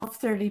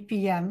12:30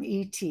 p.m.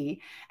 ET.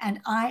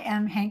 And I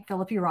am Hank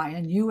Philippi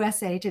Ryan,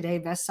 USA Today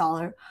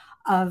bestseller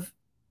of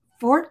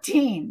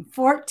 14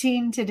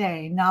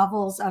 today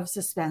novels of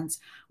suspense,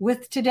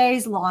 with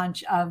today's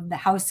launch of The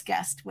House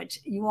Guest, which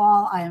you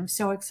all, I am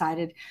so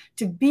excited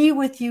to be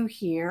with you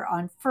here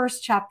on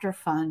First Chapter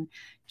Fun.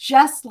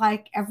 Just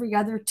like every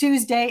other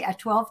Tuesday at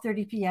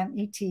 12:30 p.m.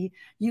 ET,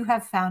 you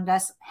have found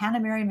us, Hannah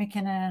Mary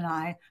McKinnon and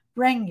I,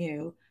 bring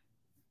you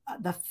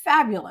the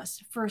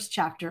fabulous first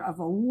chapter of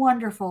a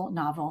wonderful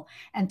novel.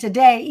 And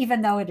today,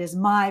 even though it is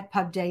my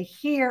pub day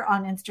here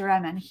on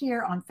Instagram and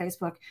here on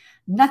Facebook,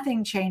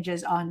 nothing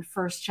changes on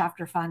First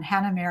Chapter Fun.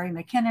 Hannah Mary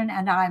McKinnon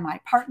and I, my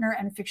partner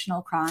in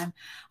fictional crime,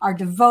 are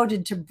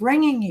devoted to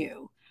bringing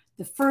you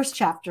the first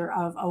chapter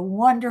of a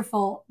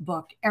wonderful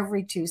book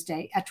every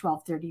Tuesday at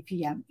 12:30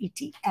 p.m. ET.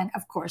 And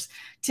of course,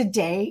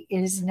 today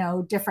is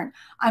no different.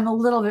 I'm a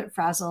little bit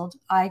frazzled.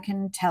 I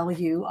can tell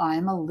you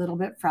I'm a little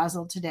bit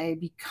frazzled today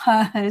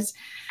because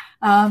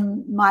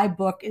my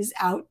book is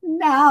out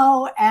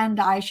now and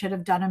I should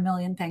have done a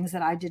million things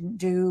that I didn't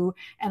do.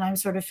 And I'm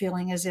sort of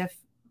feeling as if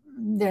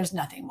there's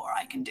nothing more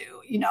I can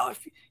do. You know,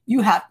 if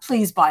you have,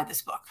 please buy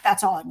this book.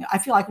 That's all I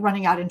feel like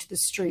running out into the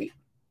street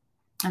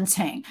and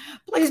saying,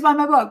 please buy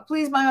my book,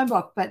 please buy my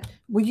book. But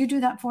will you do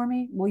that for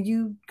me? Will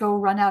you go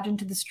run out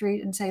into the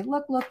street and say,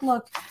 look,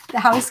 The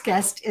House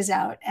Guest is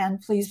out,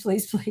 and please,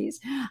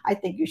 I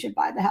think you should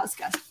buy The House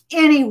Guest.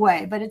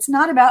 Anyway, but it's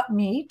not about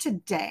me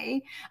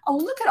today. Oh,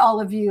 look at all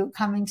of you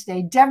coming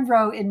today.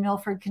 Deborah in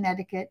Milford,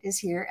 Connecticut is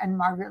here, and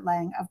Margaret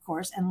Lang, of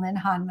course, and Lynn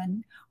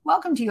Hanman.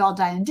 Welcome to you all,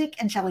 Diane Dick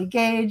and Shelley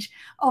Gage.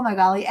 Oh my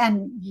golly,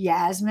 and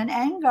Yasmin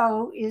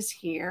Angoe is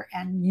here,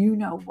 and you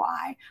know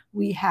why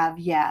we have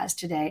Yaz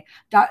today.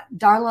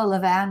 Darla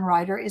Levan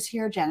Ryder is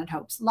here. Janet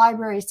Hope's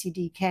Library,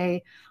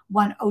 CDK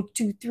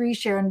 1023,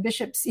 Sharon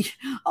Bishop.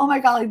 Oh my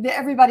golly,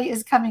 everybody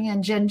is coming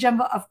in. Jen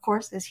Jumbo, of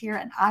course, is here,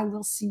 and I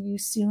will see you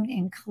soon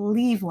in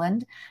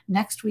Cleveland.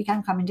 Next week,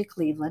 I'm coming to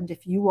Cleveland.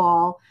 If you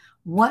all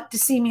want to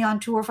see me on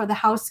tour for The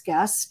House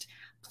Guest,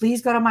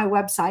 please go to my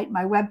website,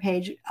 my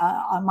webpage,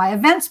 on my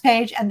events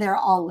page, and they're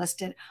all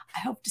listed. I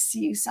hope to see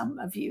you, some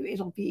of you.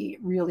 It'll be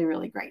really,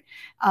 really great.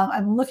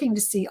 I'm looking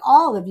to see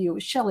all of you.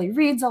 Shelley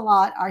Reads a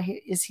lot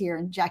is here,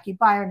 and Jackie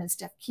Byron and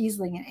Steph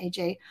Kiesling and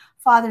AJ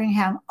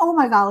Fotheringham. Oh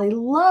my golly,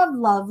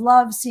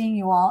 love seeing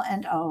you all.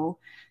 And oh,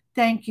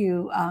 thank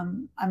you.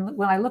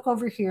 When I look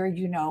over here,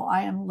 you know,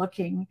 I am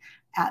looking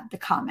at the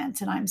comments,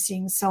 and I'm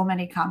seeing so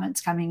many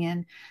comments coming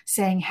in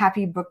saying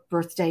happy book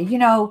birthday. You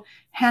know,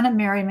 Hannah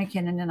Mary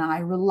McKinnon and I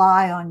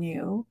rely on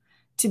you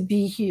to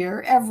be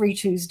here every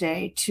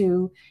Tuesday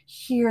to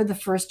hear the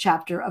first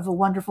chapter of a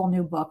wonderful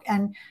new book.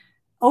 And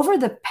over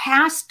the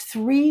past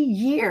 3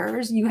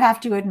 years, you have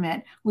to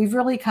admit, we've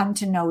really come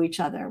to know each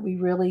other. We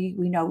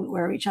know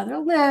where each other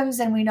lives,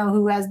 and we know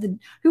who has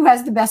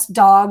the best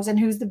dogs, and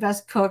who's the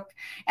best cook,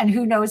 and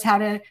who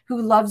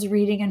loves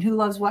reading, and who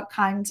loves what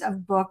kinds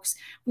of books.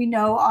 We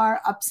know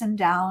our ups and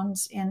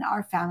downs in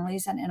our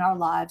families and in our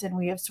lives, and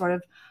we have sort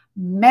of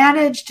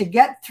managed to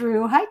get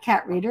through. Hi,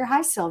 Cat Reader.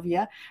 Hi,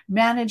 Sylvia.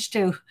 Managed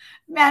to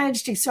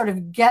sort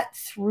of get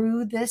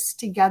through this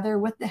together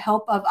with the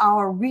help of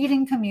our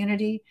reading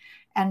community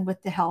and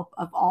with the help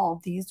of all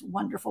these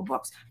wonderful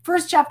books.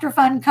 First Chapter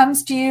Fun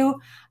comes to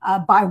you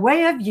by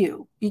way of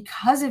you,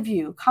 because of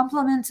you,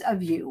 compliments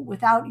of you.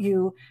 Without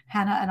you,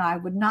 Hannah and I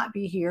would not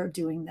be here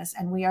doing this.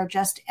 And we are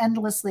just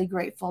endlessly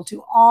grateful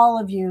to all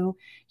of you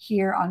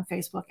here on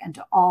Facebook and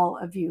to all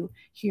of you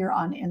here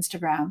on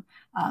Instagram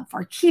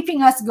for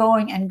keeping us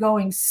going and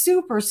going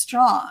super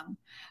strong,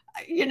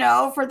 you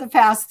know, for the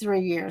past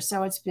 3 years.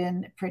 So it's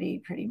been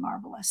pretty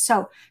marvelous.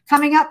 So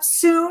coming up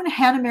soon,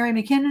 Hannah Mary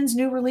McKinnon's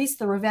new release,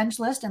 The Revenge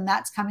List, and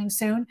that's coming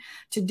soon.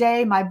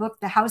 Today, my book,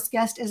 The House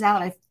Guest, is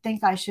out. I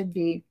think I should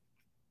be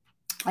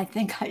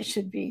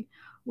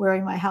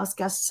wearing my house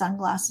guest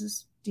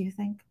sunglasses, do you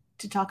think,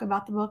 to talk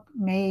about the book?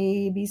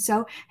 Maybe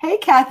so. Hey,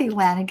 Kathy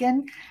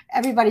Lanigan.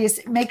 Everybody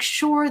make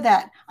sure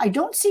that I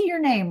don't see your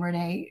name,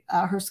 Renee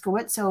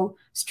Herskowitz. So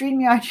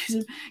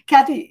StreamYard,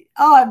 Kathy,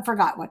 I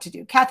forgot what to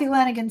do. Kathy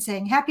Lanigan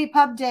saying, happy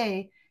pub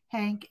day,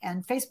 Hank.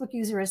 And Facebook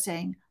user is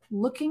saying,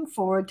 looking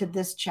forward to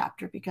this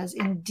chapter, because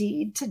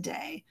indeed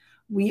today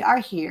we are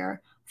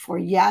here for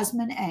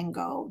Yasmin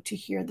Angoe to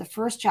hear the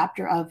first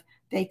chapter of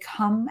They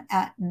Come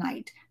at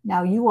Night.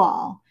 Now, you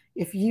all,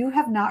 if you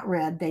have not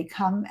read They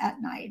Come at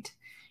Night,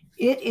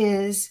 it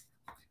is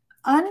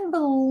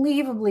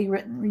unbelievably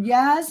written.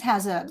 Yaz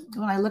has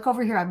when I look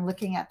over here, I'm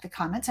looking at the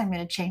comments. I'm going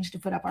to change to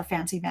put up our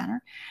fancy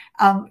banner.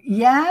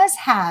 Yaz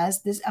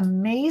has this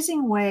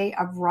amazing way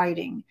of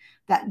writing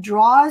that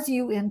draws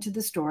you into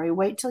the story.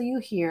 Wait till you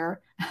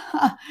hear.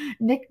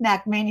 Knick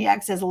Knack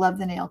Maniac says, love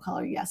the nail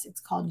color. Yes,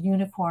 it's called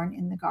Unicorn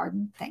in the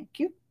Garden. Thank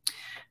you.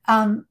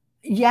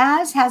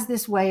 Yaz has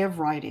this way of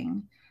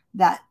writing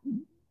that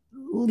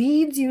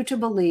leads you to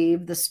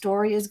believe the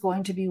story is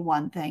going to be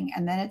one thing,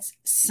 and then it's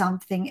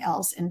something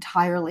else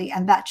entirely.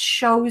 And that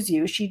shows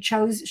you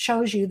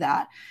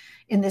that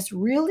in this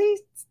really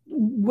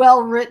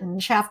well-written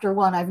chapter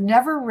 1. I've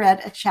never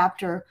read a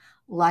chapter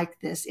like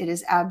this. It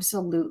is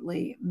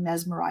absolutely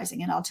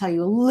mesmerizing. And I'll tell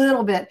you a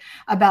little bit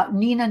about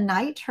Nina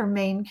Knight, her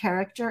main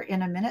character,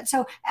 in a minute.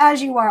 So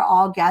as you are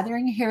all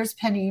gathering, here's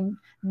Penny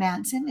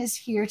Manson is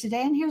here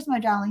today. And here's my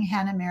darling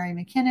Hannah Mary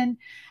McKinnon.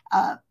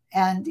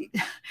 And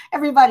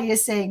everybody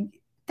is saying,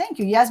 thank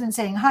you. Yasmin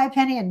saying, hi,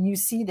 Penny. And you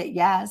see that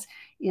Yaz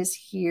is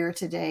here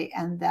today.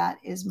 And that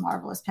is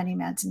marvelous. Penny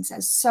Manson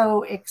says,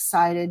 so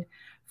excited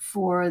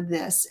for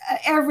this.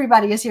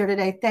 Everybody is here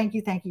today. Thank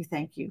you, thank you,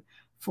 thank you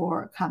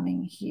for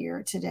coming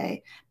here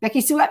today.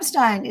 Becky Sue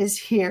Epstein is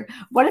here.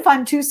 What if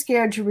I'm too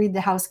scared to read The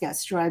House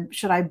Guest?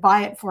 Should I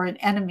buy it for an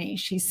enemy?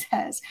 She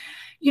says.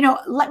 You know,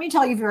 let me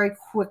tell you very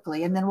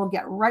quickly, and then we'll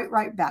get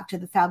right back to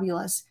the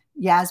fabulous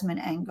Yasmin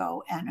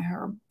Angoe and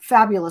her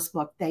fabulous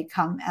book, They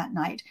Come at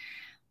Night.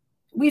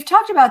 We've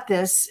talked about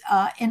this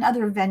in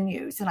other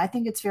venues, and I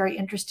think it's very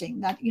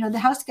interesting that, you know, The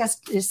House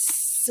Guest is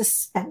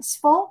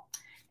suspenseful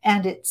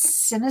and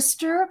it's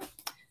sinister,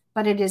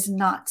 but it is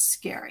not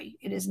scary.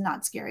 It is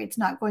not scary. It's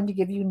not going to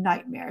give you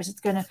nightmares. It's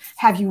going to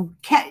have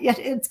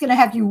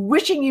you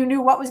wishing you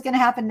knew what was going to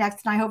happen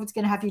next. And I hope it's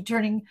going to have you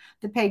turning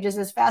the pages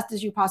as fast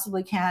as you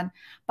possibly can.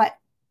 But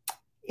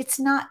it's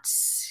not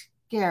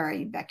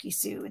scary, Becky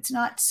Sue. It's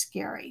not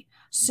scary.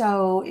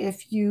 So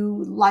if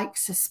you like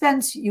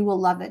suspense, you will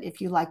love it. If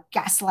you like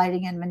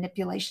gaslighting and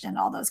manipulation and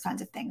all those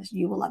kinds of things,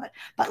 you will love it.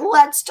 But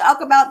let's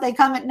talk about They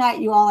Come at Night,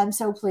 you all. I'm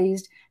so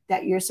pleased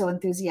that you're so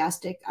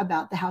enthusiastic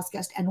about The House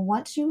Guest. And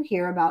once you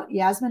hear about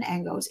Yasmin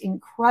Angoe's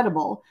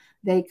incredible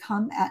They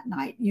Come at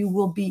Night, you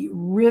will be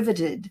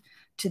riveted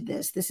to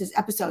this. This is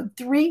episode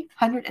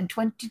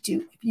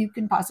 322, if you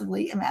can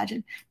possibly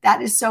imagine.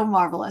 That is so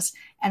marvelous.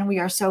 And we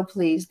are so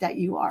pleased that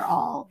you are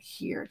all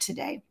here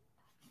today.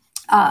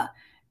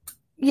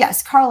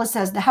 Yes, Carla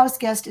says, The House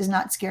Guest is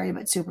not scary,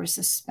 but super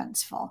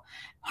suspenseful.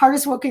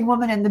 Hardest working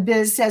woman in the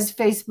biz says,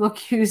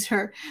 Facebook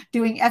user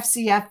doing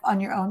FCF on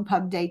your own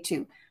pub day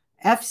 2.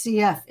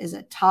 FCF is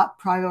a top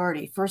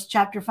priority. First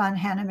chapter fun,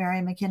 Hannah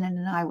Mary McKinnon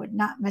and I would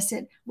not miss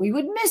it. We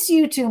would miss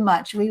you too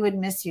much. We would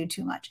miss you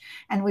too much.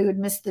 And we would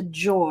miss the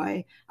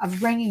joy of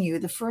bringing you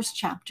the first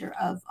chapter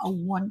of a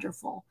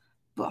wonderful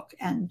book.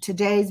 And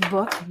today's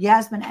book,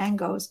 Yasmin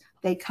Angoe's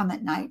They Come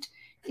at Night,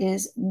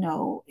 is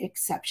no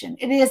exception.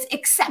 It is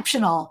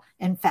exceptional,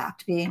 in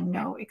fact, being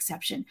no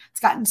exception. It's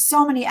gotten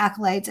so many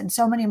accolades and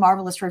so many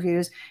marvelous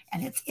reviews,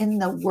 and it's in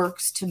the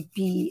works to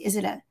be, is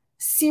it a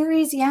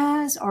series,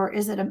 Yaz, or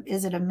is it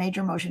a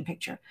major motion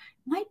picture?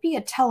 It might be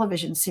a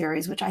television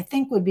series, which I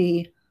think would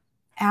be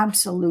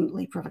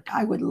absolutely perfect.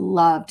 I would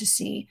love to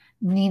see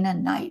Nina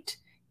Knight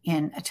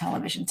in a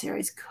television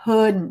series.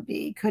 Couldn't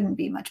be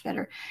much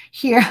better.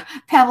 Here,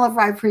 Pamela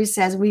Fry Priest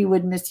says, we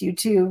would miss you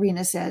too.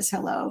 Rena says,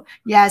 hello.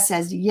 Yaz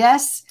says,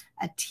 yes,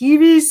 a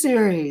TV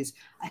series.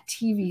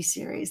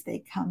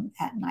 They Come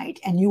at Night.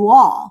 And you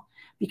all,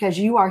 because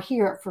you are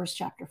here at First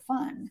Chapter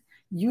Fun,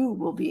 you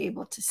will be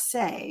able to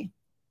say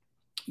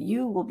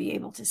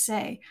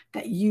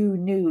that you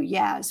knew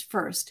Yaz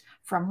first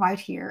from right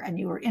here, and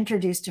you were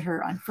introduced to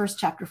her on First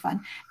Chapter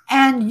Fun.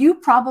 And you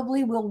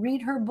probably will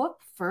read her book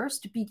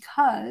first,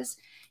 because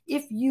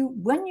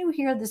when you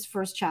hear this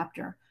first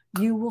chapter,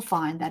 you will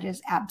find that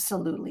is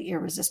absolutely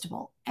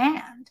irresistible.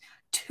 And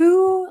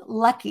 2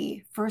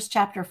 lucky First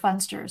Chapter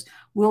Funsters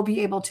will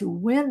be able to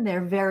win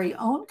their very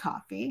own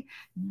copy,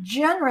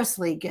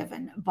 generously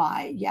given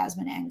by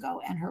Yasmin Angoe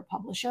and her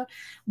publisher,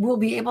 will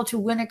be able to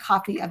win a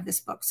copy of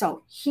this book.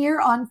 So here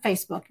on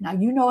Facebook, now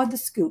you know the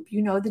scoop,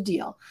 you know the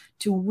deal.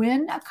 To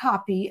win a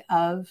copy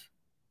of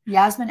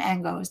Yasmin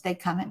Angoe's They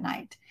Come at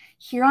Night,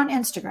 here on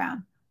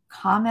Instagram,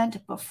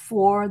 comment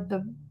before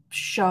the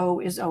show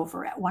is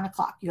over at 1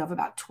 o'clock. You have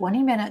about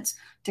 20 minutes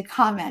to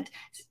comment.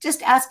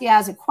 Just ask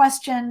Yaz a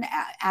question,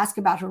 ask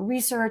about her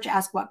research,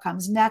 ask what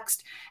comes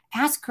next.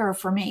 Ask her,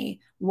 for me,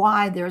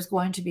 why there's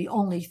going to be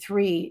only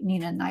 3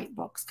 Nina Knight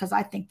books, because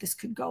I think this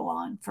could go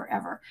on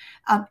forever.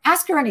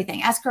 Ask her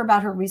anything. Ask her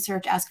about her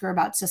research. Ask her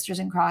about Sisters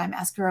in Crime.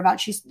 Ask her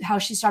about how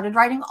she started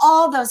writing,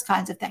 all those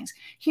kinds of things.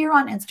 Here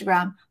on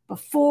Instagram,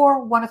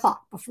 before 1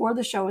 o'clock, before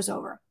the show is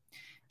over,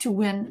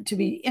 to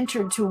be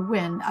entered to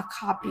win a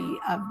copy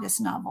of this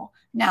novel.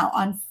 Now,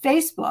 on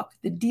Facebook,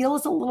 the deal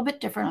is a little bit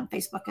different on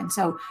Facebook. And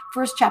so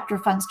First Chapter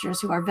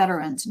Funsters who are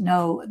veterans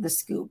know the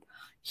scoop.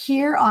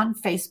 Here on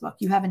Facebook,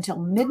 you have until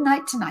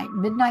midnight tonight,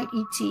 midnight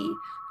ET,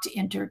 to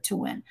enter to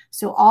win.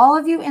 So all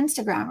of you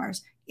Instagrammers,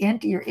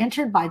 you're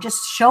entered by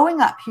just showing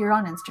up here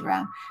on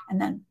Instagram,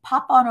 and then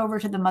pop on over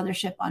to the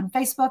mothership on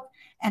Facebook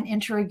and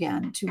enter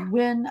again to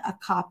win a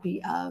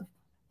copy of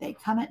They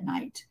Come at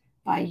Night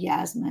by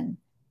Yasmin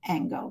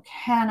Angoe.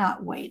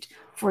 Cannot wait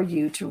for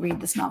you to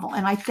read this novel.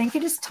 And I think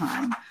it is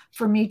time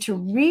for me to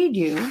read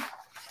you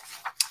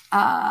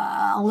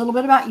a little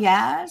bit about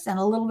Yaz and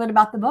a little bit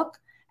about the book,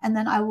 and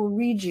then I will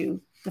read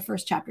you the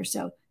first chapter.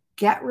 So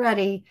get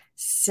ready,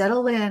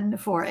 settle in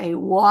for a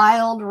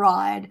wild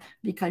ride,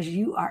 because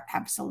you are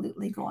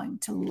absolutely going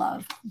to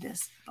love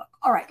this book.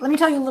 All right, let me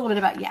tell you a little bit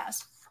about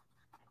Yaz.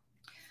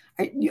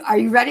 Are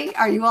you ready?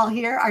 Are you all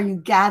here? Are you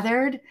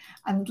gathered?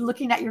 I'm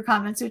looking at your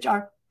comments, which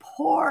are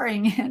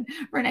pouring in.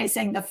 Renee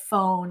saying the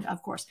phone,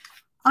 of course.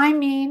 I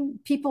mean,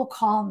 people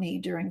call me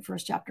during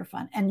first chapter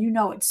fun, and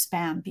it's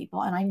spam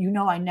people, and I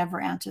never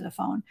answer the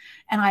phone.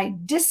 And I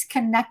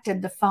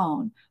disconnected the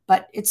phone,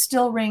 but it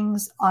still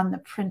rings on the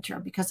printer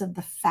because of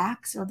the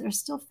fax. Or there's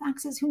still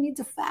faxes. Who needs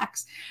a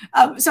fax?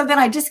 So then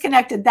I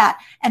disconnected that,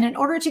 and in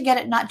order to get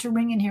it not to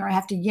ring in here, I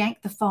have to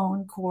yank the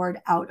phone cord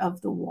out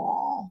of the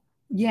wall.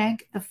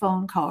 Yank the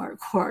phone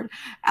cord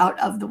out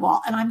of the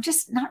wall. And I'm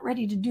just not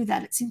ready to do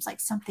that. It seems like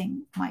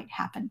something might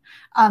happen.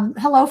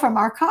 Hello from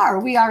our car.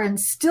 We are in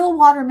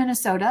Stillwater,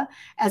 Minnesota.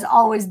 As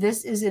always,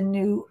 this is a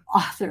new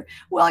author.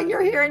 Well,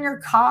 you're here in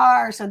your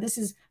car, so this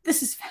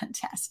is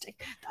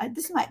fantastic.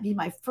 This might be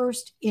my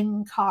first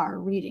in-car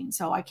reading,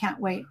 so I can't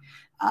wait.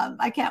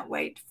 I can't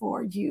wait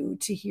for you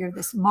to hear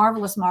this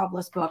marvelous,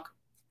 marvelous book,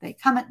 They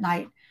Come at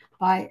Night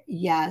by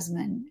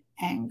Yasmin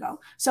Angoe.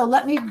 So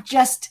let me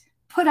just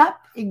put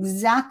up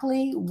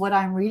exactly what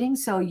I'm reading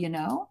so you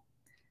know.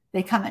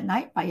 They Come at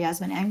Night by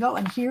Yasmin Angoe.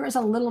 And here is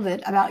a little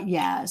bit about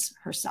Yas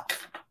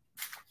herself.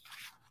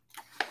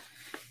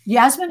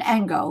 Yasmin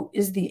Angoe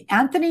is the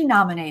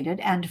Anthony-nominated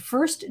and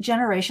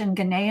first-generation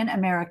Ghanaian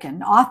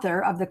American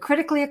author of the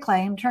critically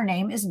acclaimed Her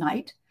Name is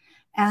Night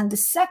and the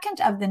second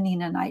of the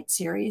Nina Night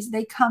series,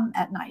 They Come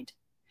at Night.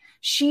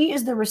 She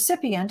is the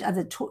recipient of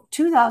the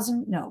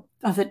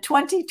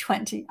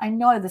 2020. I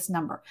know this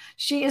number.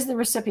 She is the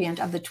recipient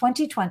of the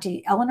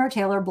 2020 Eleanor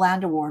Taylor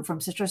Bland Award from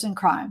Sisters in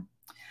Crime.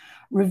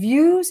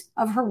 Reviews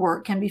of her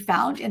work can be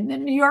found in the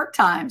New York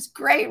Times,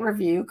 great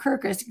review,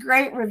 Kirkus,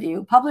 great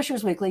review,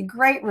 Publishers Weekly,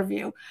 great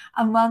review,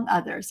 among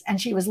others. And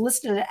she was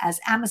listed as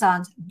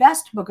Amazon's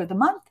best book of the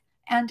month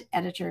and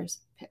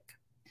editor's pick.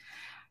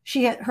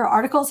 Her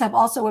articles have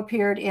also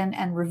appeared in,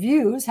 and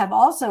reviews have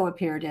also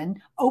appeared in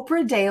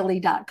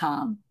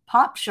OprahDaily.com,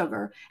 Pop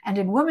Sugar, and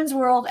in Women's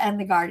World and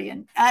The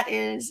Guardian. That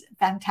is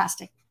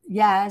fantastic.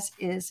 Yas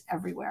is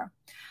everywhere.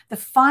 The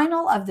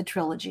final of the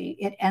trilogy,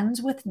 It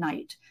Ends with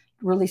Night,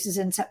 releases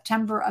in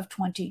September of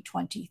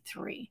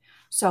 2023.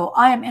 So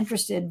I am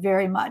interested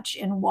very much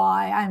in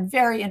why. I'm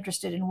very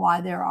interested in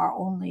why there are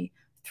only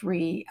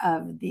 3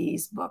 of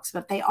these books,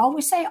 but they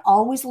always say,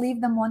 always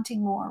leave them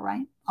wanting more,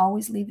 right?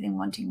 Always leave them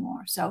wanting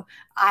more. So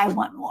I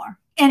want more.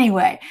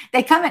 Anyway,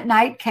 They Come at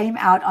Night came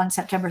out on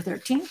September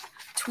 13th,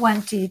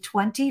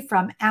 2020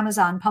 from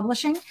Amazon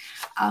Publishing.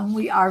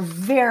 We are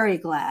very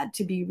glad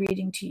to be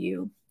reading to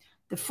you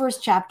the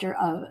first chapter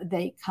of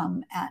They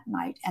Come at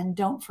Night. And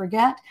don't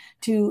forget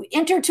to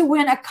enter to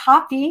win a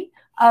copy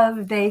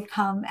of They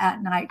Come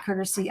at Night,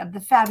 courtesy of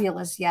the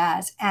fabulous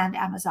Yas and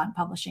Amazon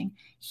Publishing.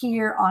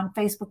 Here on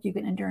Facebook, you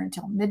can enter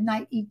until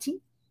midnight ET.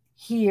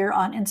 Here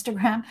on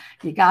Instagram,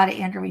 you got to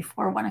enter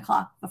before 1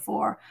 o'clock,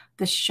 before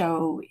the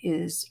show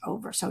is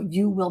over. So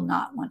you will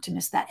not want to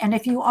miss that. And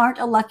if you aren't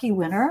a lucky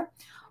winner,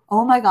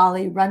 oh my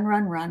golly, run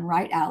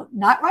right out.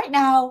 Not right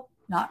now.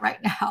 Not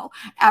right now.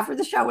 After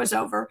the show is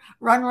over,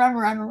 run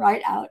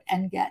right out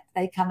and get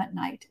They Come at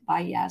Night by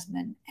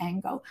Yasmin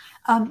Angoe.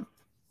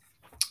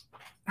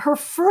 Her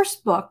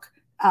first book,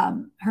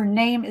 Her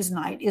Name is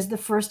Night, is the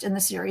first in the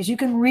series. You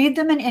can read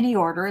them in any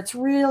order. It's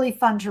really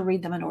fun to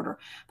read them in order.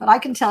 But I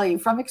can tell you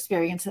from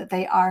experience that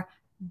they are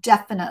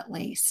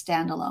definitely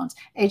standalones.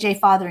 AJ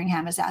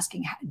Fotheringham is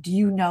asking, do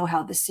you know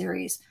how the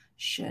series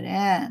should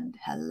end?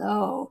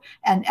 Hello.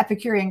 And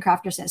Epicurean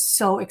Crafter says,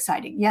 so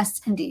exciting. Yes,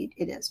 indeed,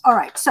 it is. All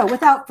right. So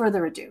without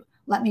further ado,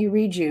 let me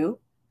read you.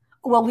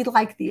 Well, we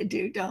like the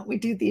ado, don't we?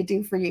 Do the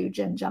ado for you,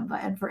 Jen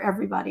Jumba, and for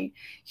everybody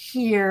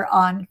here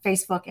on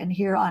Facebook and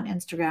here on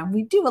Instagram.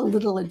 We do a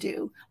little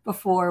ado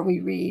before we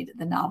read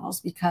the novels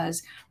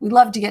because we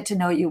love to get to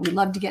know you. We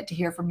love to get to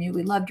hear from you.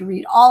 We love to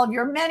read all of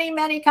your many,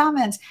 many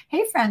comments.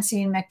 Hey,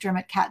 Francine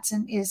McDermott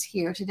Katzen is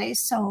here today.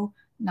 So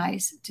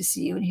nice to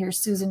see you. And here's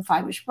Susan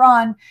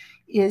Feiwish-Braun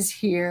is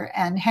here.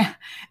 And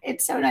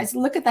it's so nice.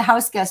 Look at the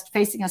house guest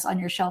facing us on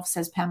your shelf,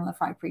 says Pamela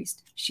Fry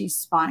Priest. She's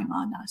spying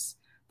on us.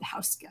 The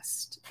house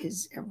guest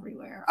is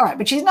everywhere. All right,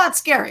 but she's not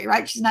scary,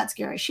 right? She's not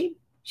scary. She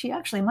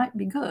actually might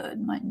be good,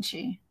 mightn't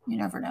she? You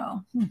never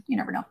know. You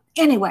never know.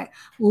 Anyway,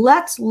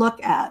 let's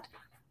look at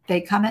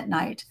They Come at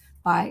Night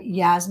by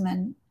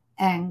Yasmin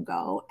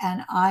Angoe.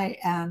 And I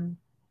am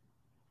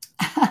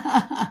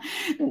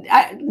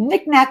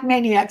Knick-Knack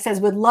Maniac says,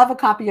 would love a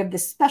copy of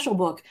this special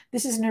book.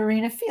 This is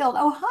Narina Field.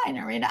 Oh, hi,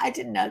 Narina. I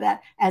didn't know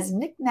that. As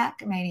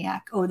Knick-Knack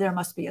Maniac. Oh, there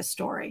must be a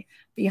story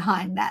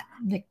behind that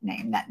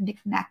nickname, that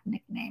Knick-Knack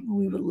nickname.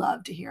 We would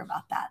love to hear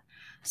about that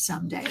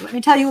someday. Let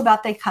me tell you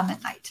about They Come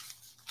at Night.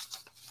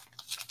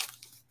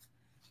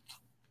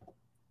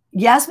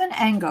 Yasmin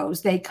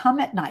Angoe's They Come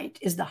at Night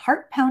is the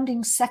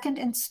heart-pounding second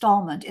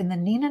installment in the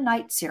Nina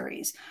Night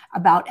series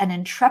about an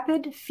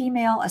intrepid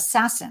female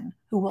assassin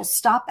who will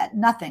stop at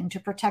nothing to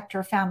protect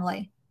her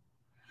family.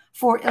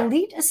 For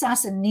elite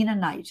assassin Nina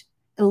Night,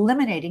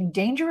 eliminating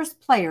dangerous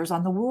players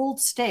on the world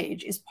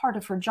stage is part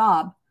of her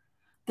job.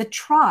 The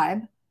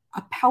Tribe,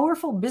 a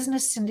powerful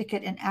business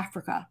syndicate in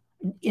Africa,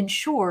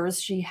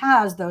 ensures she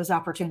has those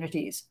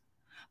opportunities.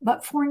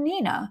 But for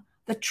Nina,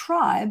 the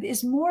Tribe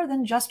is more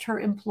than just her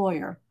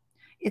employer.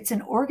 It's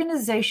an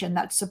organization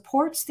that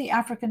supports the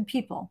African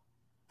people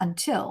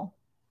until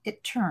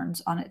it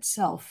turns on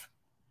itself.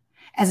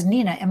 As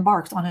Nina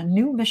embarks on a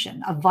new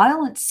mission, a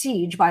violent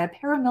siege by a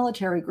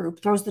paramilitary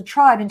group throws the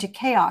tribe into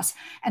chaos,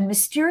 and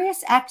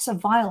mysterious acts of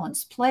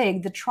violence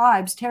plague the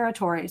tribe's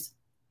territories.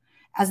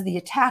 As the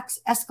attacks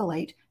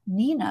escalate,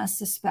 Nina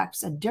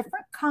suspects a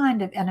different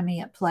kind of enemy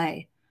at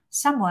play,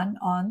 someone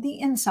on the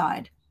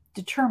inside,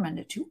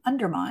 determined to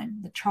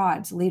undermine the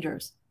tribe's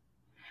leaders.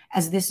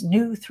 As this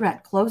new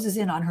threat closes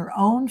in on her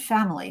own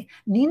family,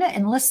 Nina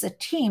enlists a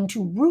team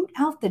to root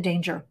out the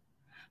danger.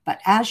 But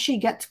as she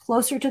gets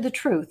closer to the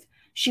truth,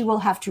 she will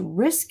have to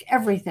risk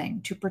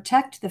everything to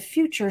protect the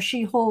future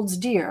she holds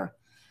dear,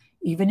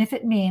 even if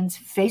it means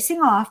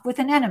facing off with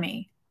an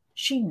enemy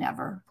she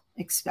never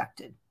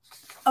expected.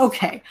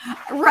 Okay,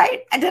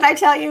 right? Did I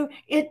tell you?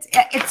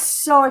 It's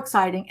so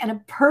exciting and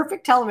a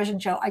perfect television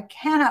show. I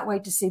cannot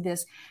wait to see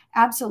this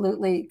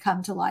absolutely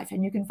come to life.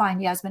 And you can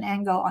find Yasmin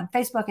Angoe on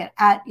Facebook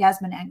at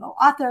Yasmin Angoe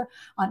Author,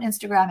 on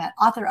Instagram at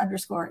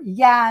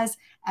author_Yaz,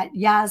 at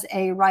Yaz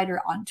A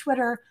Writer on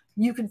Twitter.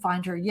 You can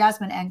find her,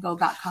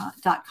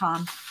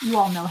 yasminangoe.com. You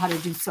all know how to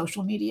do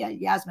social media,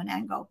 Yasmin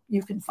Angoe.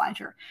 You can find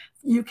her.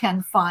 You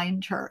can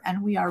find her.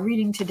 And we are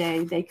reading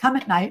today, They Come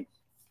at Night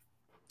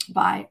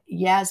by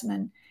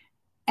Yasmin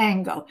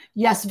Angoe.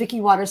 Yes, Vicky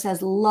Water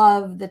says,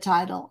 love the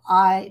title.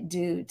 I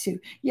do too.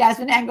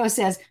 Yasmin Angoe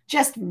says,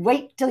 just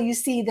wait till you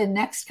see the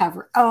next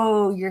cover.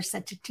 Oh, you're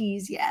such a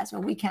tease, Yas.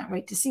 Well, we can't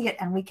wait to see it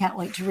and we can't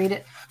wait to read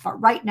it.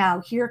 But right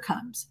now, here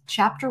comes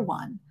chapter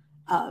 1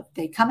 of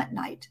They Come at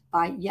Night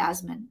by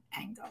Yasmin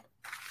Angoe.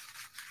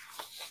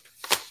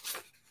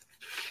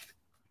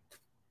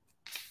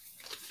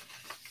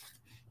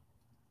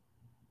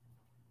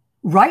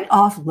 Right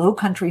off Low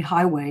Country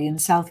Highway in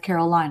South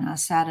Carolina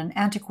sat an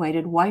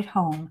antiquated white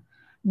home,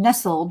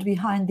 nestled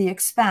behind the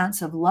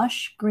expanse of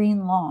lush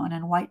green lawn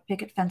and white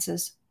picket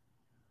fences.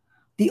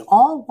 The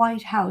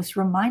all-white house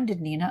reminded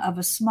Nina of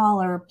a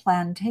smaller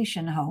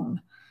plantation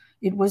home.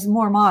 It was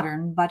more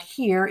modern, but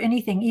here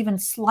anything even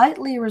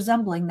slightly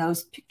resembling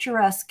those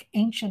picturesque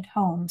ancient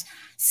homes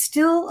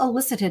still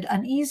elicited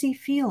uneasy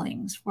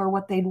feelings for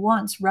what they'd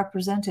once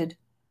represented.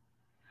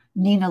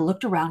 Nina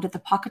looked around at the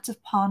pockets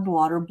of pond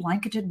water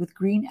blanketed with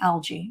green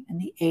algae and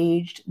the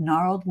aged,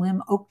 gnarled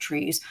limb oak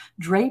trees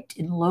draped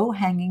in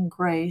low-hanging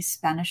gray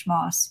Spanish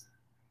moss.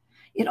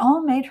 It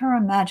all made her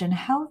imagine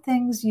how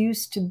things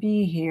used to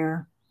be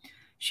here.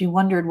 She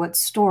wondered what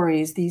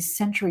stories these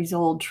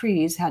centuries-old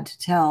trees had to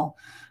tell,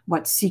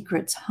 what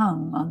secrets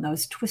hung on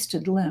those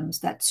twisted limbs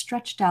that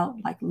stretched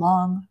out like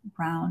long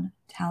brown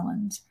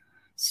talons,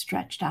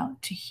 stretched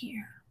out to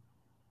here.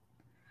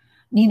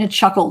 Nina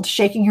chuckled,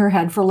 shaking her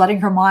head for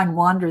letting her mind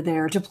wander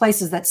there to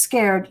places that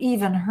scared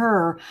even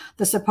her,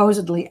 the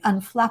supposedly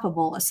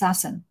unflappable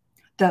assassin.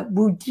 The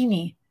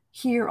Boudini,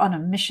 here on a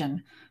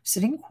mission,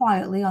 sitting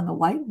quietly on the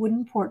white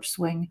wooden porch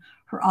swing,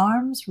 her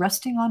arms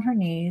resting on her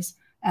knees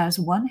as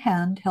one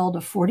hand held a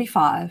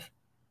 .45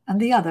 and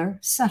the other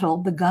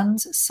settled the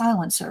gun's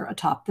silencer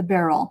atop the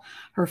barrel,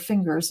 her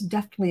fingers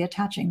deftly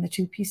attaching the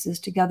two pieces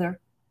together.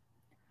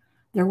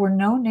 There were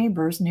no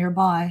neighbors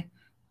nearby.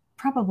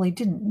 Probably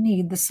didn't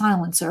need the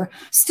silencer.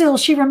 Still,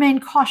 she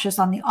remained cautious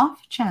on the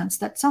off chance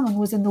that someone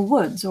was in the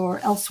woods or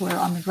elsewhere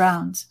on the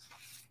grounds.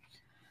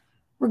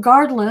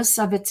 Regardless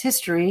of its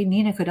history,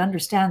 Nina could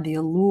understand the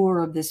allure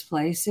of this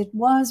place. It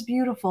was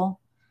beautiful.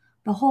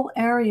 The whole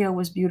area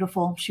was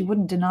beautiful. She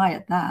wouldn't deny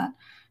it that.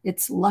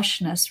 Its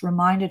lushness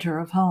reminded her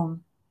of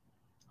home.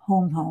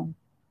 Home,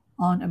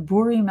 on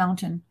Aburi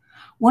Mountain,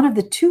 one of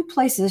the two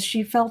places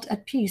she felt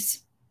at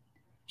peace.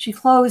 She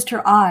closed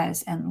her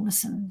eyes and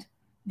listened.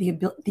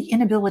 The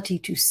inability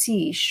to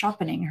see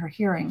sharpening her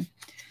hearing.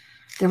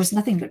 There was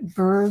nothing but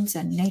birds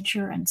and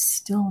nature and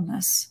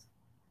stillness.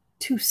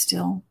 Too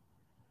still.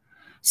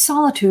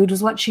 Solitude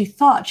was what she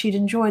thought she'd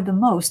enjoyed the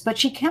most, but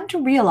she came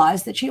to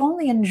realize that she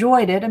only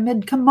enjoyed it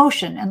amid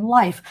commotion and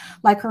life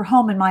like her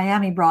home in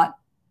Miami brought.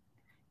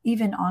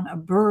 Even on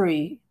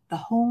Aburi, the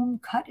home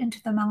cut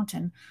into the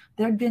mountain,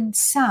 there'd been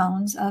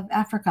sounds of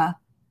Africa.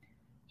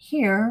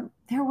 Here,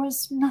 there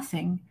was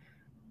nothing.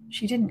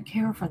 She didn't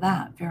care for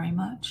that very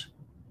much.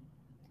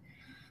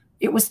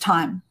 It was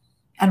time,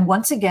 and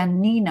once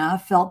again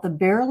Nina felt the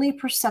barely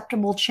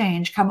perceptible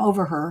change come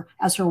over her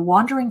as her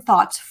wandering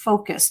thoughts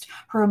focused,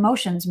 her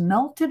emotions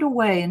melted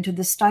away into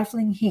the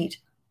stifling heat,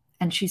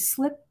 and she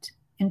slipped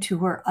into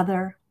her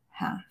other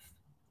half.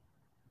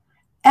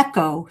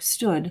 Echo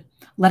stood,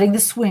 letting the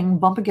swing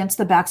bump against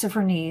the backs of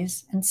her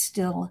knees, and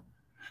still.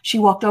 She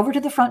walked over to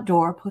the front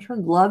door, put her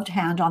gloved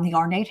hand on the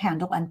ornate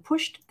handle, and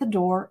pushed the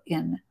door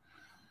in.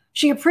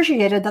 She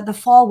appreciated that the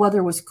fall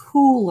weather was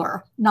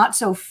cooler, not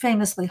so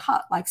famously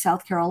hot like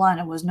South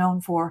Carolina was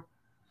known for.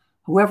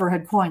 Whoever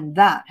had coined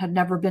that had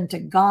never been to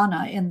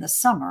Ghana in the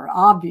summer,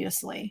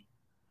 obviously.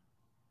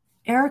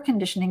 Air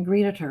conditioning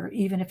greeted her,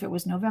 even if it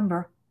was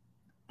November.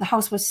 The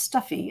house was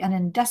stuffy and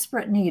in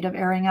desperate need of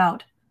airing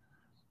out.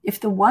 If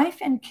the wife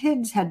and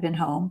kids had been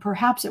home,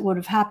 perhaps it would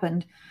have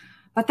happened,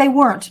 but they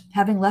weren't,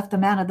 having left the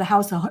man of the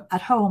house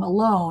at home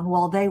alone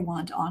while they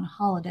went on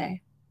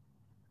holiday.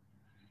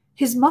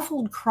 His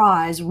muffled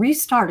cries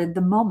restarted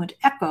the moment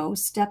Echo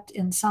stepped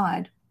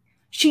inside.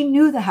 She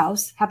knew the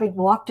house, having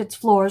walked its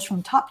floors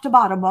from top to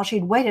bottom while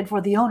she'd waited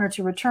for the owner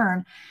to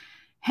return,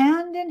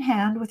 hand in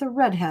hand with a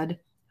redhead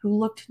who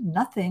looked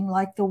nothing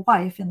like the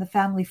wife in the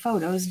family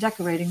photos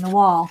decorating the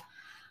wall.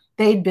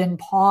 They'd been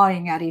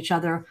pawing at each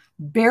other,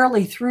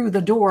 barely through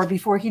the door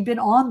before he'd been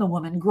on the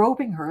woman,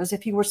 groping her as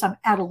if he were some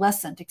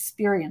adolescent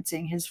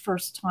experiencing his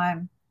first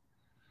time.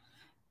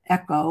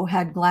 Echo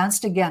had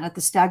glanced again at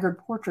the staggered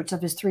portraits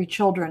of his 3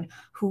 children,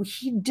 who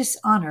he'd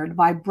dishonored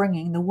by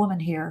bringing the woman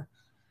here.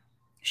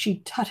 She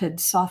tutted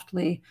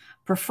softly,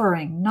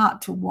 preferring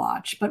not to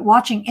watch, but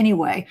watching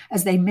anyway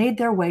as they made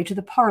their way to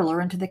the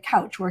parlor and to the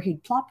couch where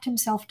he'd plopped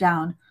himself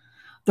down.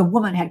 The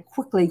woman had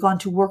quickly gone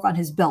to work on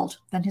his belt,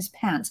 then his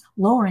pants,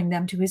 lowering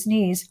them to his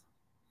knees.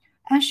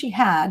 As she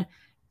had,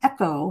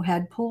 Echo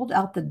had pulled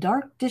out the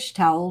dark dish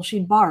towel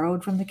she'd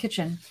borrowed from the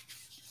kitchen.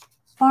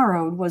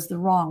 Borrowed was the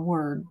wrong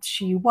word.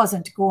 She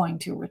wasn't going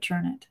to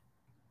return it.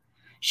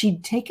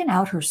 She'd taken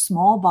out her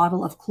small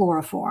bottle of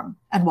chloroform,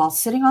 and while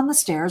sitting on the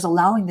stairs,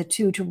 allowing the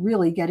two to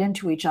really get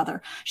into each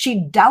other,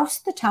 she'd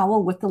doused the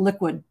towel with the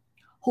liquid,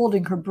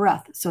 holding her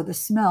breath so the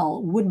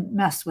smell wouldn't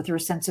mess with her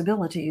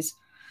sensibilities.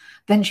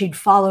 Then she'd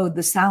followed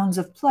the sounds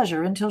of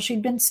pleasure until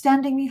she'd been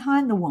standing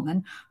behind the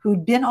woman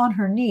who'd been on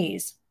her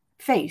knees,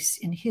 face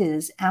in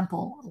his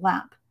ample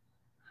lap.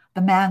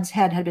 The man's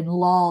head had been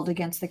lolled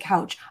against the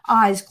couch,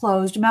 eyes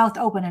closed, mouth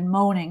open and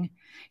moaning.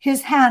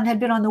 His hand had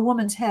been on the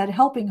woman's head,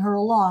 helping her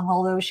along,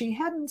 although she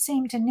hadn't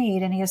seemed to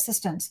need any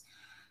assistance.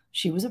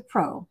 She was a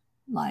pro,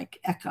 like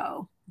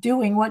Echo,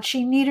 doing what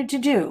she needed to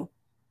do,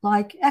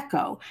 like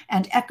Echo,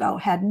 and Echo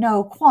had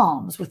no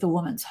qualms with the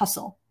woman's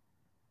hustle.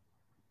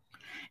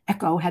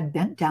 Echo had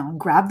bent down,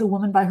 grabbed the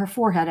woman by her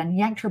forehead, and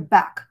yanked her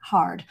back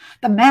hard.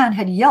 The man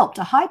had yelped,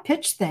 a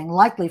high-pitched thing,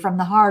 likely from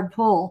the hard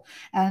pull,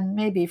 and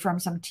maybe from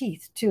some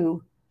teeth,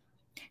 too.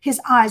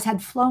 His eyes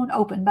had flown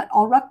open, but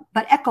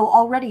Echo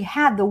already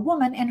had the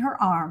woman in her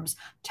arms,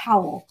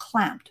 towel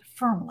clamped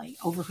firmly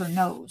over her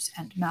nose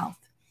and mouth.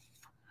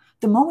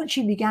 The moment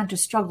she began to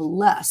struggle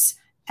less,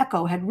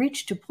 Echo had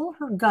reached to pull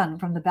her gun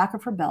from the back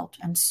of her belt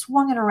and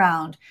swung it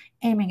around,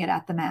 aiming it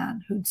at the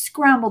man, who'd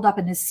scrambled up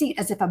in his seat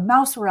as if a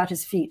mouse were at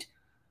his feet.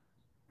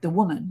 The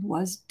woman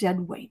was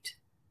dead weight.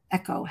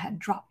 Echo had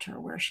dropped her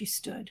where she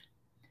stood.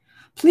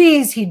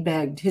 "Please," he'd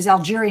begged, his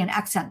Algerian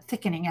accent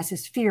thickening as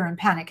his fear and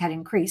panic had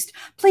increased.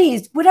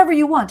 "Please, whatever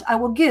you want, I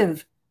will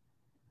give."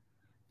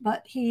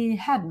 But he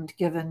hadn't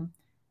given.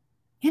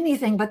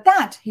 "Anything but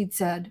that," he'd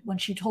said when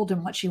she told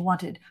him what she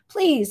wanted.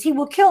 "Please, he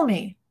will kill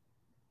me."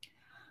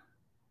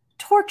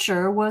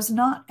 Torture was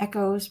not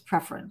Echo's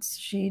preference.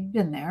 She'd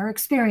been there,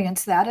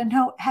 experienced that, and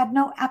had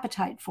no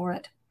appetite for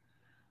it.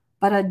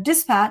 But a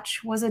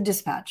dispatch was a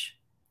dispatch.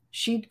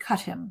 She'd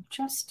cut him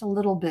just a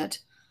little bit.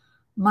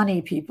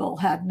 Money people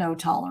had no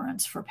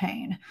tolerance for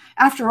pain.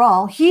 After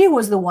all, he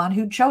was the one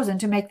who'd chosen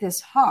to make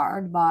this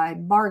hard by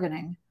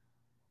bargaining.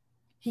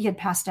 He had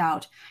passed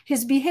out.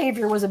 His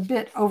behavior was a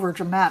bit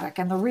overdramatic,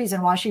 and the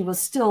reason why she was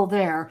still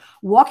there,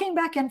 walking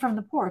back in from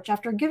the porch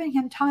after giving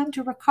him time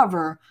to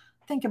recover,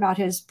 think about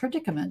his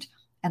predicament,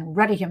 and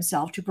ready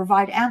himself to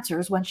provide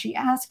answers when she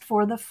asked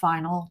for the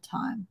final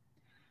time.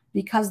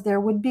 Because there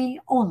would be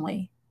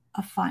only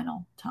a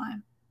final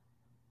time.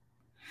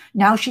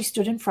 Now she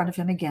stood in front of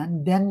him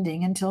again,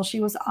 bending until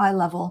she was eye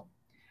level.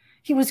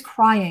 He was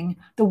crying,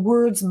 the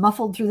words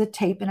muffled through the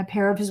tape in a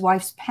pair of his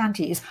wife's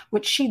panties,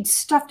 which she'd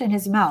stuffed in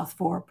his mouth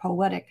for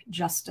poetic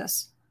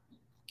justice.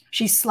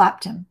 She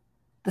slapped him.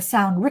 The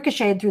sound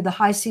ricocheted through the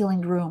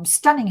high-ceilinged room,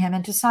 stunning him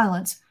into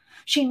silence.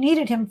 She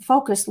needed him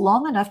focused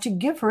long enough to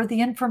give her the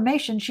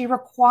information she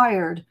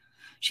required.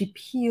 She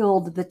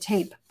peeled the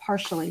tape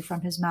partially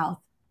from his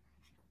mouth.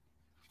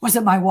 "Was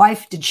it my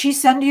wife? Did she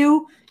send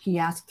you?" he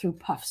asked through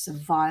puffs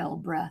of vile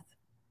breath.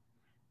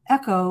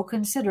 Echo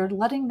considered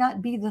letting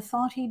that be the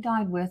thought he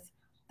died with,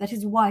 that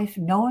his wife,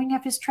 knowing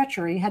of his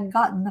treachery, had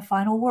gotten the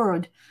final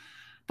word.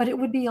 But it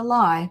would be a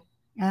lie,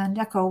 and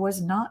Echo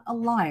was not a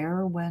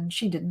liar when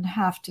she didn't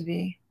have to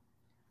be.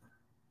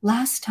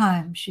 "Last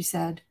time," she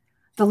said,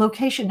 "the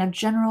location of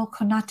General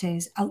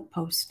Konate's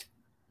outpost."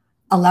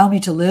 "Allow me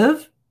to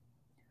live?"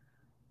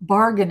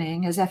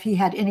 Bargaining as if he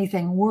had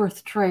anything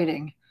worth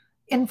trading.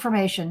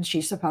 Information,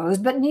 she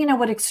supposed, but Nina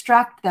would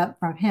extract that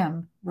from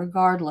him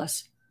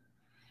regardless.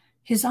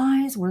 His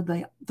eyes were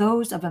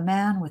those of a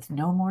man with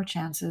no more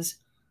chances.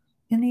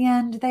 In the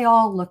end, they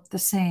all looked the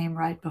same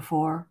right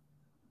before.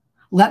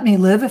 "Let me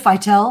live if I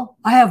tell.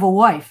 I have a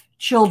wife,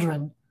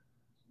 children."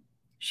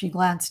 She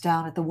glanced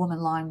down at the woman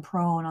lying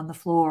prone on the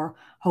floor,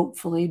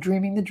 hopefully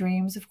dreaming the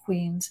dreams of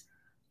queens.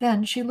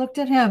 Then she looked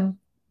at him.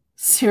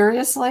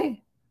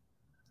 "Seriously?"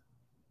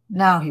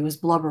 Now he was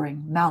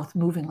blubbering, mouth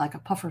moving like a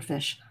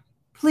pufferfish.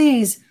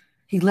 "Please."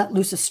 He let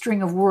loose a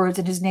string of words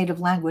in his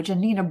native language,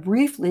 and Nina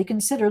briefly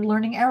considered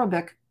learning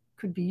Arabic.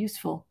 Could be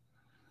useful.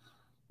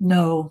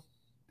 "No."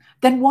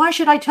 "Then why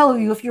should I tell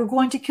you if you're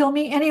going to kill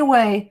me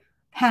anyway?"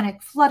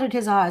 Panic flooded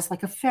his eyes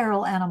like a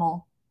feral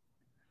animal.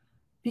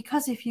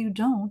 "Because if you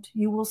don't,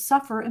 you will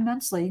suffer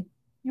immensely.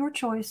 Your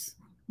choice.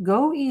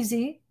 Go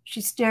easy,"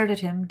 she stared at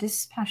him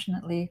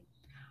dispassionately,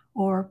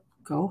 "or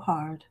go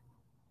hard."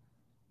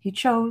 He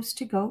chose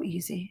to go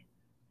easy.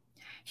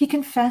 He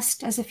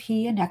confessed as if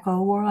he and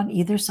Echo were on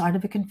either side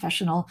of a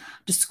confessional,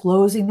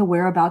 disclosing the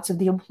whereabouts of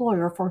the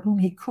employer for whom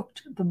he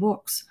cooked the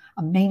books,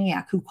 a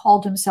maniac who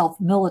called himself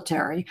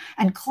military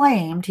and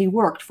claimed he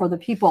worked for the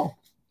people.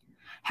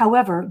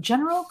 However,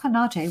 General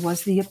Konate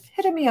was the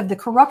epitome of the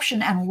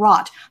corruption and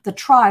rot the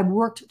tribe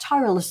worked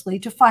tirelessly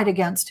to fight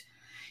against.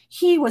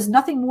 He was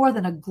nothing more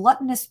than a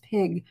gluttonous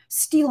pig,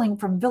 stealing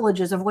from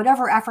villages of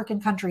whatever African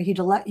country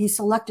he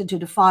selected to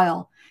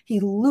defile.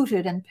 He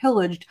looted and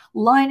pillaged,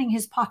 lining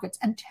his pockets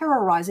and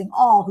terrorizing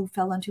all who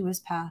fell into his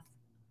path.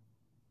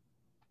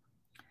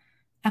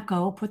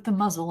 Echo put the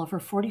muzzle of her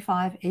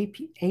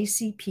 .45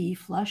 ACP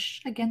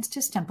flush against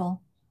his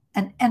temple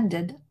and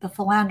ended the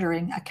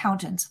philandering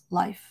accountant's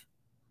life.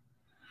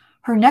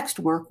 Her next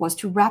work was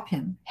to wrap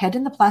him, head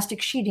in the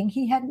plastic sheeting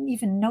he hadn't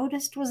even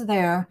noticed was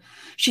there.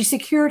 She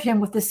secured him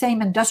with the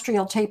same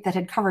industrial tape that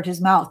had covered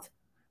his mouth.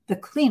 The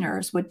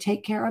cleaners would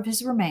take care of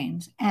his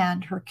remains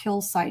and her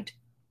kill site.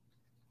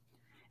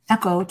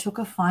 Echo took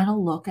a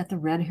final look at the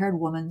red-haired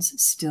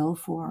woman's still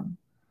form.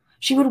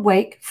 She would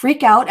wake,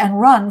 freak out,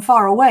 and run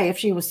far away if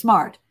she was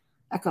smart.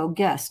 Echo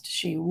guessed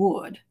she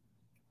would.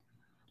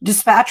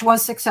 Dispatch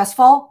was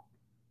successful?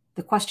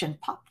 The question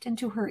popped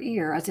into her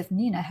ear as if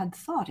Nina had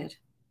thought it.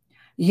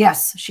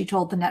 Yes, she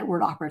told the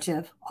network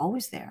operative,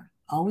 always there,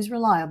 always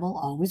reliable,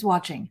 always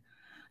watching.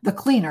 The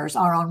cleaners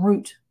are en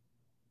route.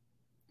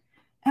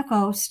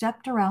 Echo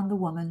stepped around the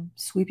woman,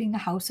 sweeping the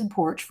house and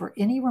porch for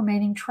any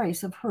remaining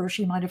trace of her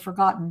she might have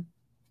forgotten.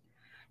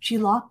 She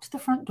locked the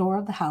front door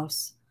of the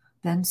house,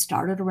 then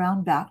started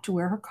around back to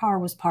where her car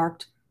was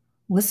parked,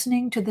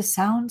 listening to the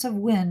sounds of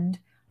wind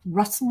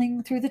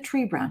rustling through the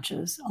tree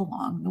branches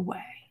along the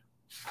way.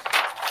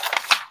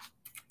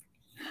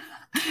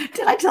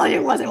 Did I tell you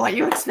it wasn't what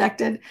you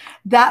expected?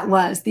 That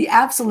was the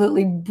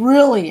absolutely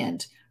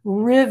brilliant,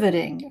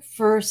 riveting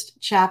first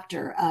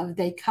chapter of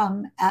They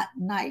Come at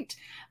Night,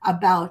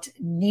 about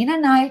Nina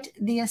Knight,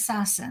 the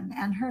assassin,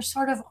 and her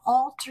sort of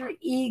alter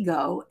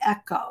ego,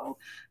 Echo,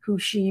 who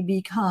she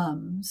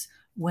becomes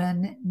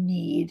when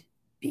need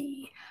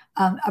be.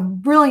 A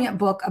brilliant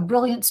book, a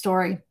brilliant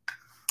story.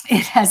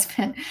 It has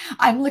been.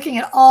 I'm looking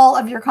at all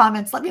of your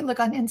comments. Let me look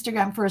on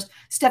Instagram first.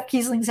 Steph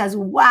Kiesling says,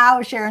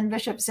 wow. Sharon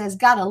Bishop says,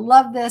 gotta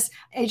love this.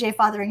 AJ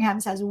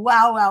Fotheringham says,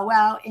 wow, wow,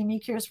 wow. Amy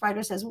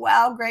Kierswriter says,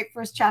 wow, great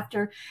first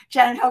chapter.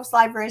 Janet Hope's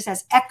Library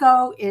says,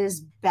 Echo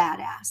is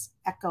badass.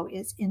 Echo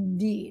is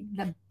indeed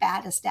the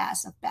baddest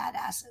ass of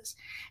badasses.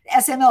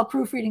 SML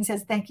Proofreading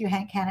says, thank you,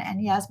 Hank, Hannah,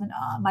 and Yasmin.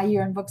 My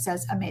year in book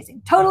says,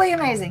 amazing. Totally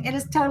amazing. It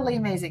is totally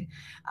amazing.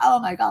 Oh,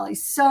 my golly.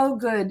 So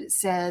good,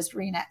 says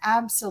Rena.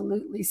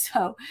 Absolutely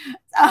so.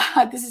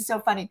 This is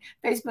so funny.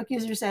 Facebook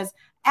user says,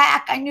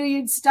 I knew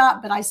you'd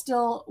stop, but I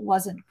still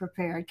wasn't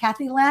prepared.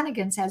 Kathy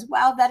Lanigan says,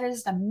 wow, that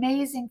is an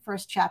amazing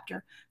first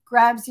chapter.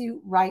 Grabs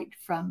you right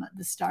from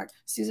the start.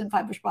 Susan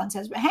Feibush-Bond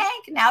says,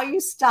 Hank, now you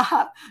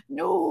stop.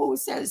 No,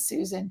 says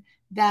Susan.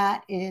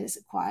 That is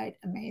quite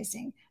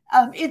amazing.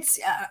 It's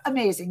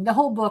amazing. The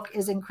whole book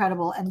is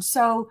incredible. And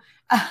so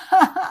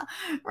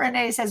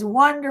Renee says,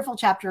 wonderful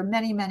chapter,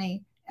 many,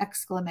 many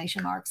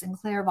exclamation marks. And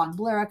Claire von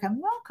Blerick,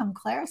 welcome,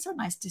 Claire. So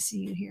nice to see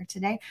you here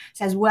today.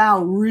 Says, wow,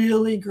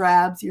 really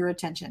grabs your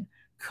attention.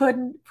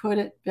 Couldn't put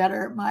it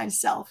better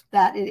myself.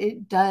 That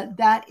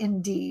that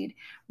indeed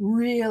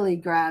really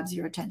grabs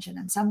your attention.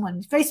 And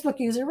someone, Facebook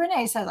user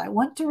Renee says, I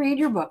want to read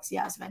your books,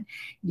 Yasmin.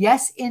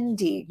 Yes,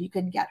 indeed. You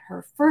can get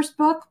her first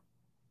book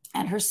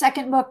and her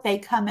second book, They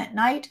Come at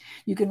Night.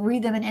 You can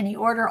read them in any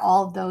order,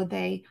 although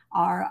they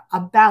are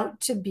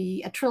about to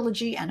be a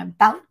trilogy and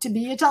about to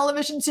be a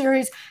television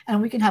series.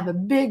 And we can have a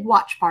big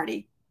watch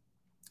party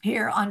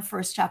here on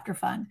First Chapter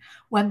Fun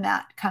when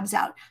that comes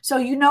out. So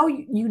you know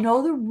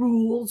the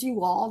rules,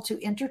 you all.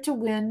 To enter to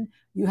win,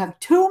 you have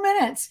 2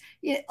 minutes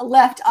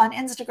left on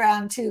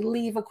Instagram to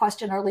leave a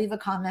question or leave a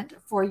comment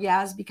for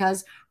Yaz,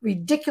 because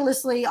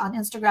ridiculously on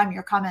Instagram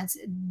your comments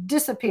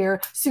disappear.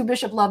 Sue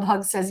Bishop Love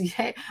Hug says,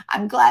 yay,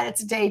 I'm glad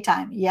it's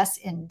daytime. Yes,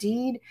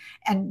 indeed.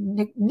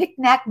 And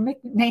Knick-Knack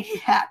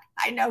Maniac,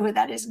 I know who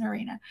that is,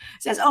 Narina,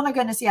 says, oh my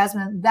goodness,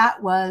 Yasmin,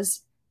 that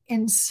was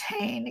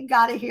insane.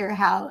 Got to hear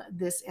how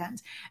this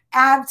ends.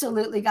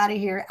 Absolutely got to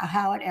hear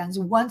how it ends.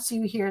 Once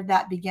you hear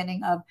that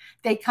beginning of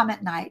They Come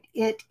at Night,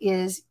 it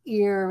is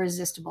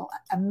irresistible.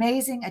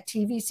 Amazing. A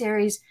TV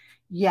series.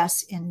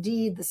 Yes,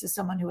 indeed. This is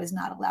someone who has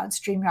not allowed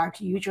StreamYard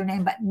to use your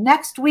name. But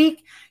next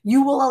week,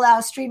 you will allow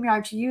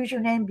StreamYard to use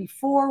your name.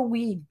 Before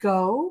we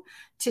go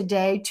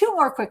today, 2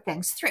 more quick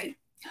things. 3.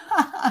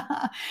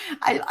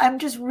 I'm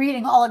just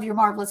reading all of your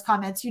marvelous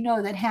comments. You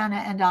know that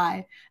Hannah and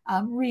I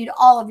read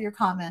all of your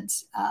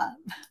comments after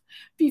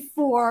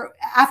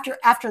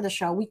the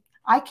show.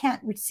 I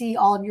can't see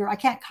all of I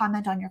can't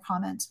comment on your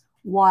comments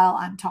while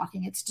I'm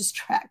talking. It's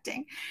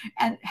distracting.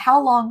 And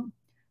how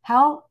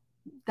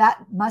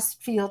that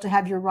must feel to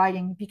have your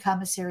writing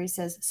become a series,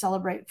 says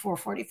Celebrate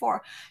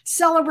 444.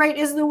 Celebrate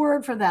is the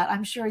word for that.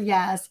 I'm sure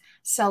Yaz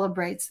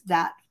celebrates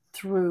that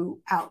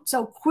throughout.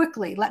 So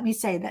quickly, let me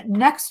say that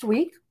next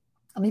week,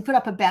 let me put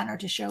up a banner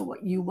to show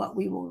what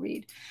we will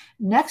read.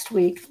 Next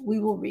week, we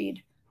will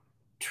read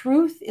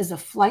Truth is a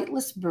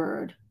Flightless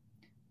Bird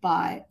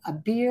by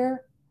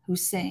Akbar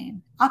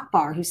Hussein,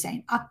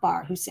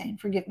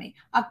 forgive me,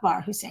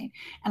 Akbar Hussein.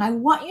 And I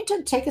want you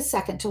to take a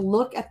second to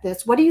look at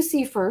this. What do you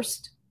see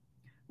first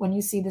when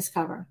you see this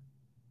cover?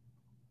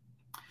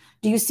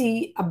 Do you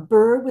see a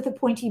bird with a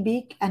pointy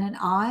beak and an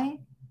eye?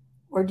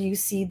 Or do you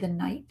see the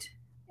night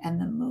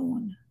and the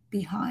moon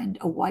behind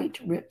a white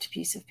ripped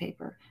piece of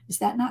paper? Is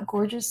that not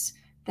gorgeous?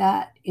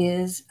 That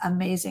is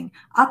amazing.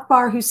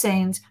 Akbar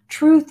Hussein's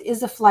Truth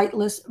is a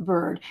Flightless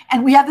Bird.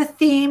 And we have a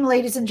theme,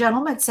 ladies and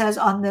gentlemen. It says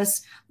on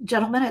this,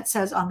 gentlemen, it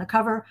says on the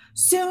cover,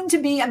 soon to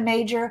be a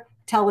major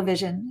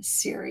television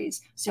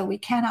series. So we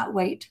cannot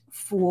wait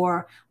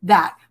for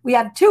that. We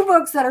have 2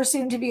 books that are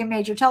soon to be a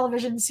major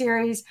television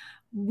series.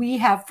 We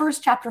have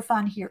First Chapter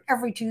Fun here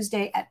every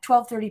Tuesday at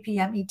 12:30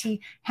 p.m. ET.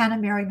 Hannah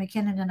Mary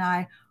McKinnon and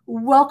I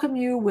welcome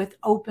you with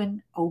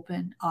open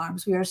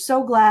arms. We are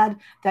so glad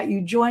that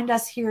you joined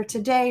us here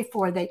today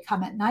for They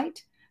Come at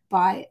Night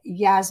by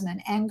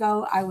Yasmin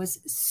Angoe. I was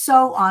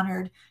so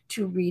honored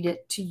to read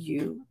it to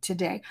you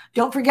today.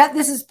 Don't forget,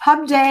 this is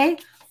pub day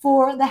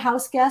for the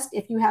house guest.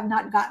 If you have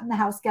not gotten the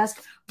house guest,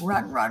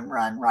 run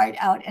right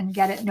out and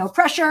get it. No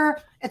pressure.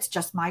 It's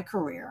just my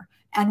career.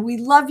 And we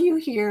love you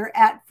here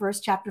at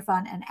First Chapter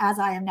Fun. And as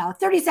I am now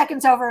 30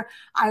 seconds over,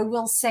 I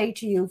will say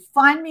to you,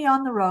 find me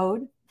on the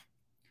road.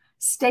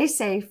 Stay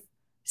safe.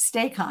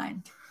 Stay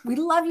kind. We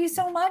love you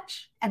so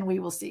much. And we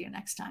will see you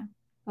next time.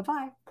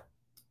 Bye-bye.